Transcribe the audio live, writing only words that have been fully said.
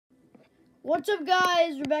What's up,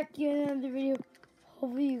 guys? We're back to another video.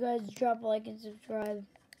 Hopefully you guys drop a like and subscribe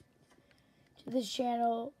to this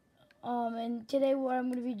channel. And today what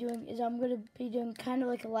I'm going to be doing is I'm going to be doing kind of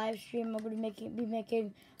like a live stream. I'm going to be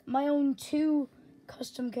making my own 2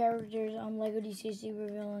 custom characters on LEGO DC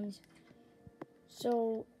Supervillains.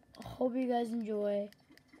 So hope you guys enjoy.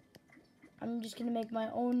 I'm just going to make my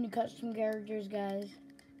own custom characters, guys.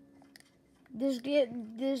 This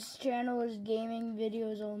channel is gaming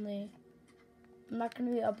videos only. I'm not going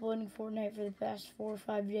to be uploading Fortnite for the past 4 or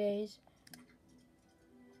 5 days.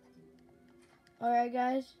 Alright,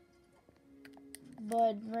 guys.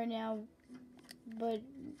 But right now, if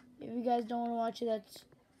you guys don't want to watch it,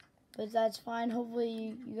 that's fine.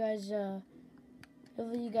 Hopefully you guys do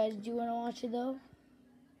want to watch it though.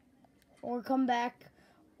 Or come back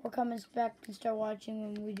and start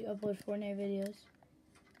watching when we upload Fortnite videos.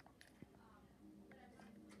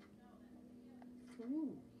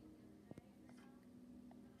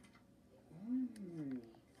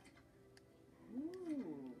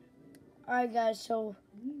 Alright, guys, so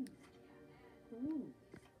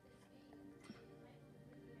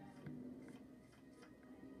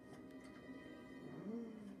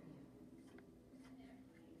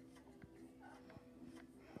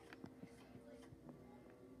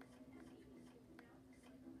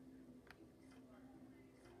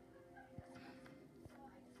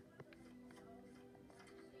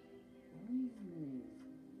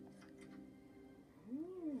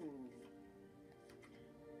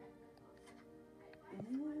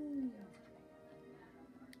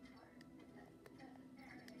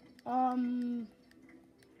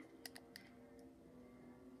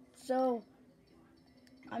so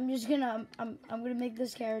I'm gonna make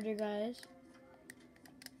this character, guys.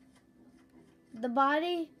 The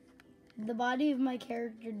body of my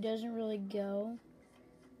character doesn't really go.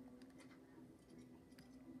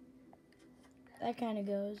 That kind of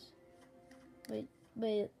goes. But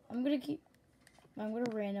I'm gonna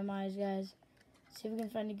randomize, guys. See if we can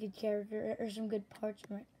find a good character or some good parts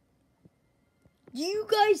from it. Do you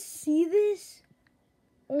guys see this?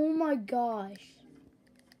 Oh my gosh.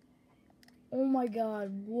 Oh my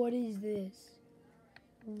god, what is this?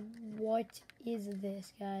 What is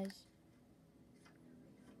this, guys?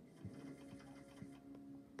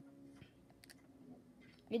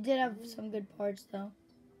 It did have some good parts, though.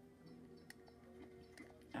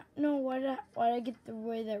 No, why did I get the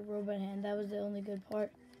way that robot hand? That was the only good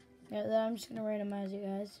part. Yeah, then I'm just gonna randomize it,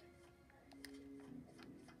 guys.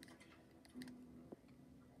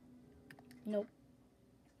 Nope.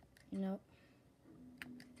 Nope.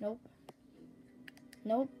 Nope.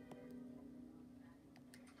 Nope.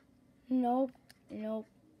 Nope. Nope.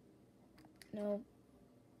 Nope.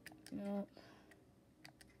 Nope.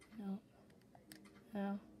 Nope.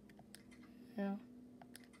 No. No.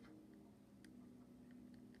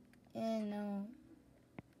 And no.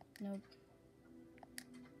 Nope.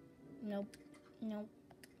 Nope. Nope.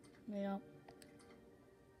 Nope.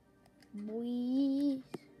 Boys.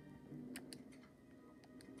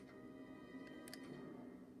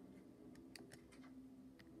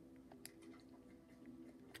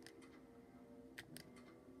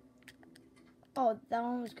 Oh, that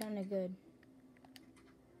one was kind of good.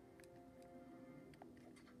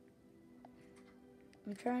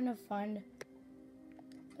 I'm trying to find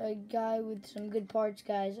a guy with some good parts,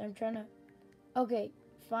 guys. Okay,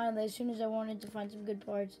 finally, as soon as I wanted to find some good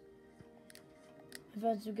parts, I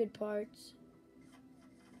found some good parts.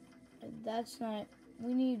 That's not...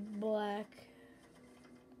 We need black.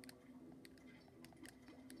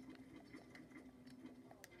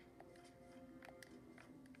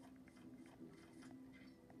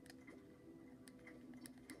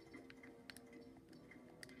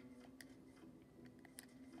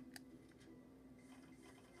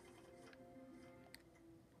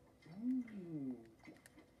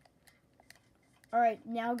 Alright,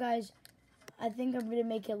 now, guys, I think I'm going to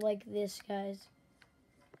make it like this, guys.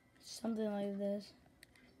 Something like this.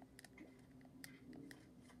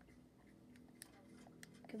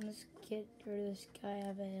 Can this kid or this guy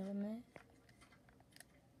have a helmet?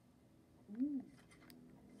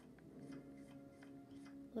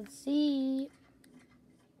 Let's see.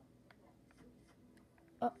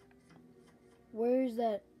 Oh, where's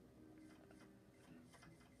that?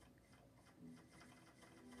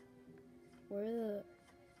 Why did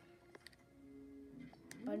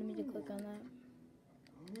I need to click on that?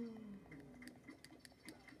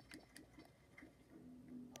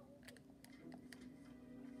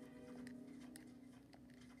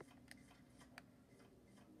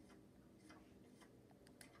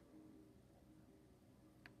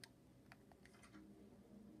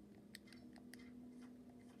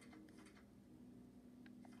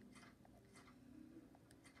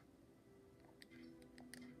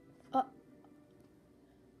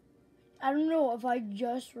 I don't know if I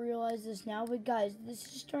just realized this now, but guys, this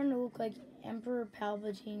is starting to look like Emperor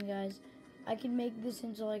Palpatine, guys. I can make this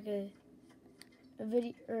into like a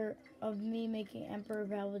video of me making Emperor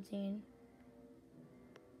Palpatine.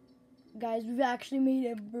 Guys, we've actually made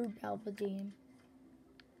Emperor Palpatine.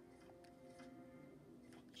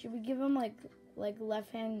 Should we give him like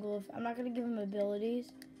left hand glove? I'm not gonna give him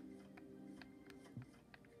abilities.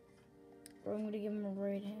 Or I'm gonna give him a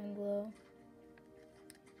right hand glow.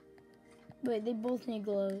 Wait, they both need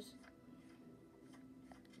glows.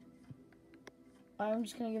 I'm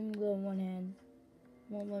just gonna give him glow in one hand.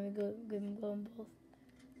 Won't let me give him glow in both.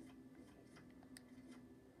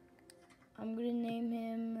 I'm gonna name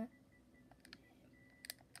him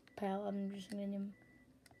Pal. I'm just gonna name him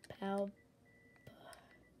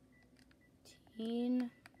Palpatine.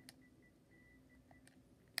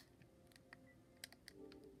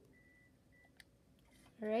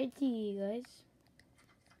 Alrighty, guys.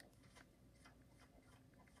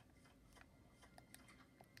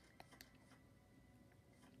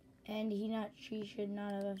 And she should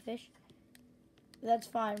not have a fish. That's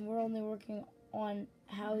fine. We're only working on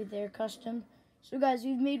how they're custom. So guys,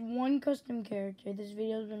 we've made one custom character. This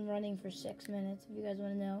video's been running for 6 minutes, if you guys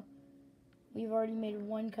want to know. We've already made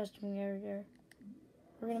one custom character.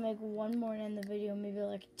 We're going to make one more and end the video, maybe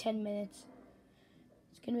like 10 minutes.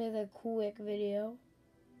 It's going to be like a quick video.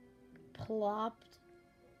 Plopped.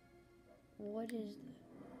 What is that?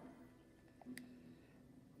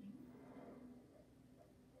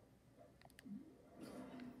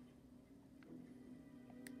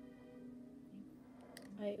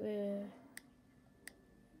 Wait.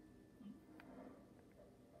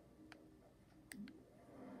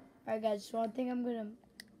 Alright guys, so I think I'm gonna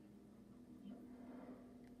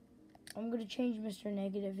change Mr.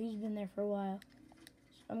 Negative. He's been there for a while.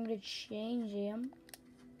 So I'm gonna change him.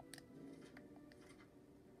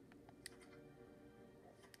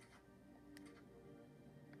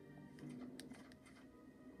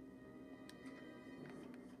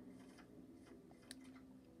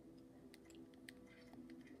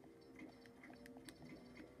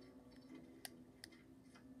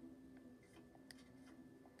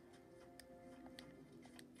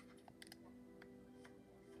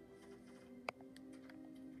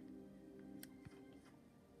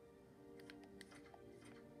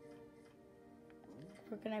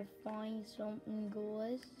 Where can I find something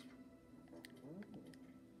good?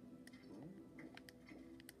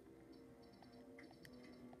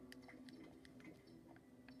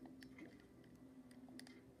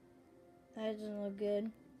 That doesn't look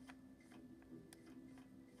good.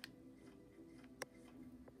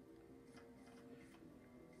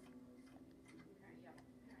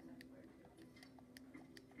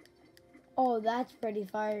 Oh, that's pretty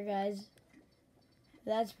fire, guys.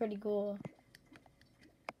 That's pretty cool.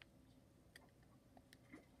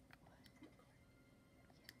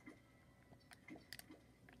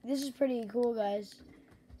 This is pretty cool, guys.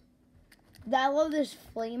 I love this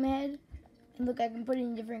flame head. And look, I can put it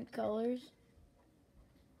in different colors.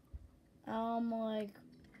 Like,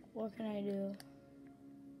 what can I do?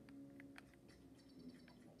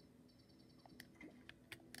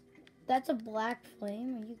 That's a black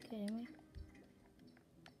flame? Are you kidding me?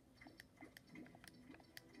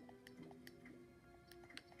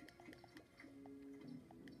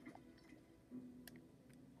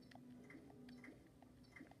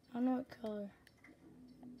 I don't know what color.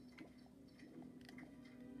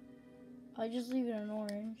 I'll just leave it an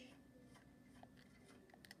orange.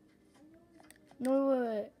 No,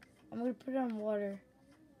 wait. I'm gonna put it on water.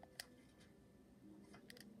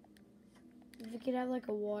 If it could have like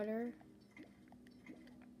a water.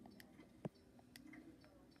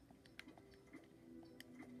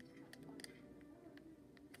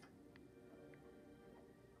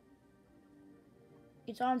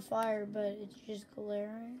 It's on fire, but it's just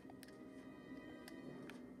glaring.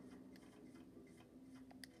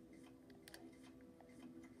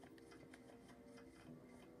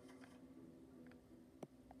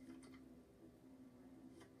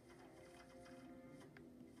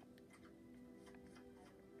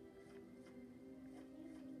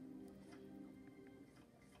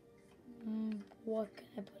 What can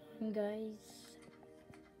I put on, guys?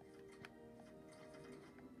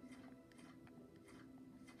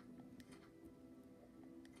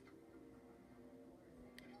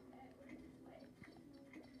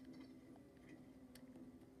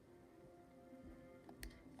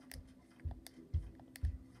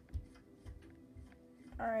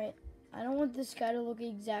 Alright, I don't want this guy to look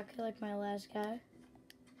exactly like my last guy.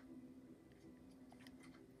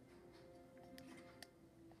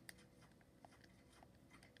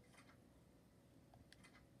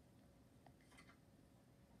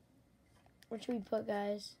 What should we put,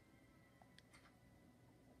 guys?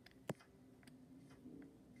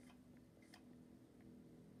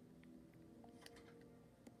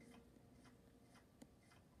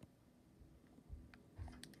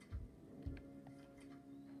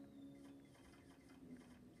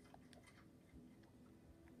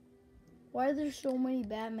 Why are there so many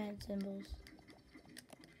Batman symbols?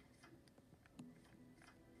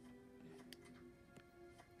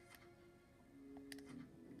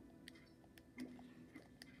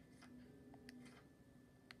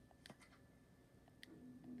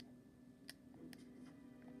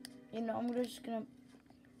 You know, I'm just gonna...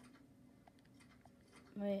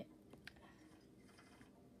 Wait.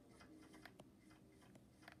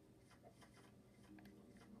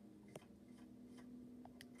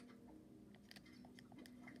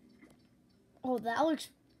 Oh, that looks...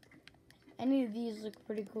 Any of these look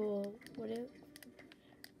pretty cool. Would it?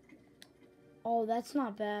 Oh, that's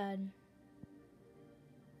not bad.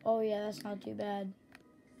 Oh, yeah, that's not too bad.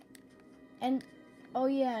 And, oh,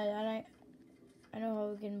 yeah, and I know how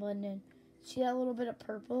we can blend in. See that little bit of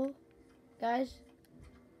purple? Guys?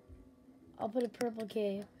 I'll put a purple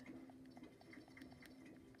cape.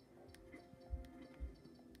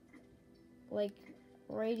 Like,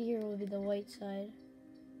 right here will be the white side.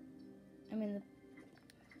 I mean, the...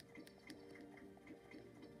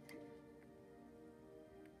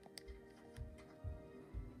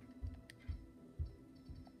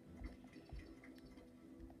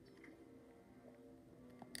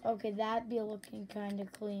 Okay, that'd be looking kind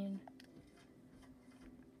of clean.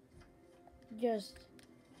 Just...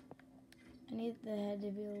 I need the head to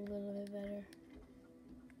be a little bit better.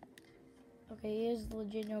 Okay, here's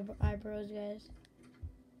legit no eyebrows, guys.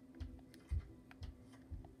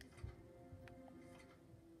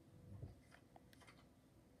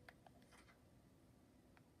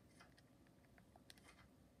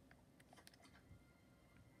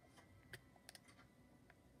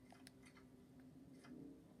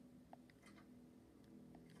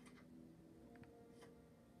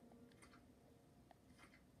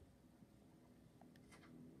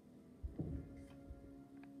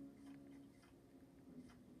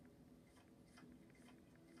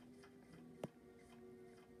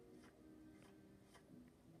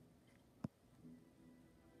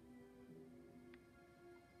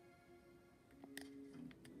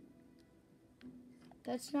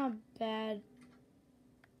 That's not bad.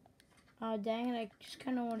 Oh, dang it, I just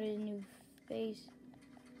kind of wanted a new face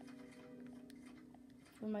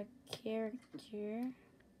for my character.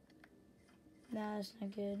 Nah, that's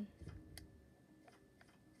not good.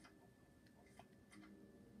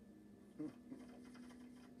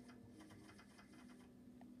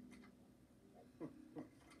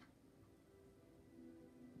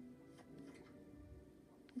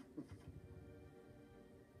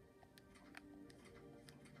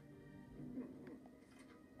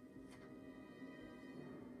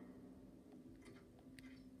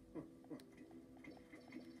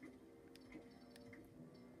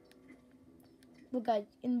 Look, guys,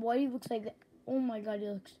 in white he looks like that. Oh my god, he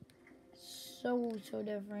looks so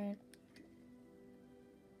different.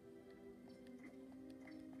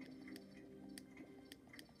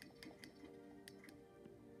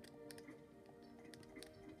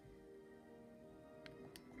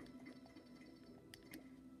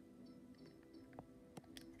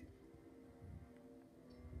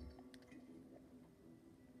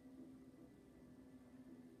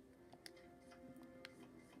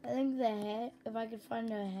 I think the head, if I could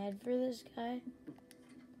find a head for this guy,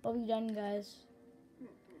 I'll be done, guys.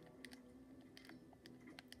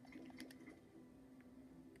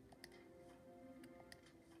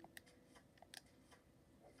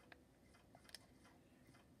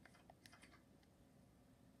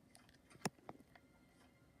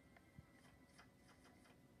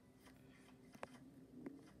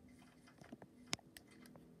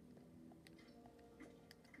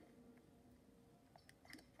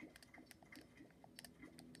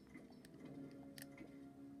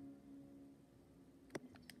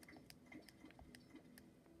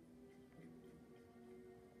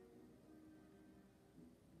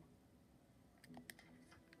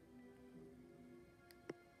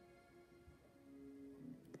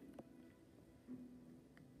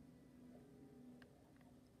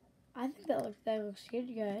 I think that looks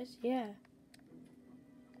good, guys. Yeah.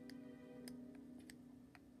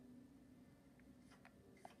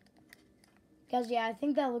 Guys, yeah, I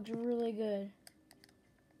think that looks really good.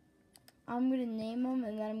 I'm gonna name them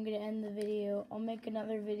and then I'm gonna end the video. I'll make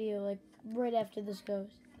another video like right after this goes.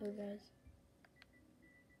 So, guys.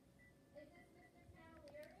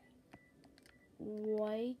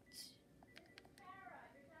 White.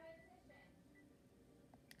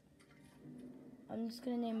 I'm just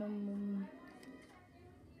gonna name him.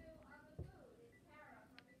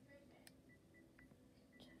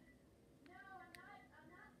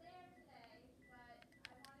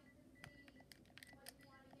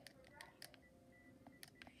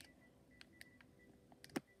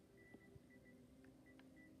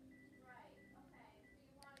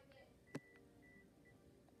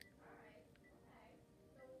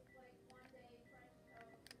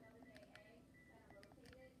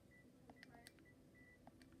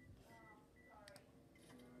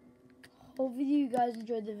 Hopefully you guys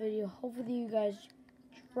enjoyed the video. Hopefully you guys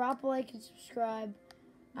drop a like and subscribe.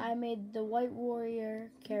 I made the White Warrior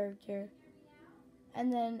character,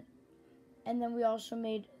 and then we also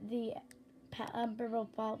made the Emperor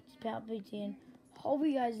Palpatine. Hope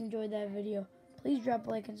you guys enjoyed that video. Please drop a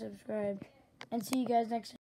like and subscribe, and see you guys next time.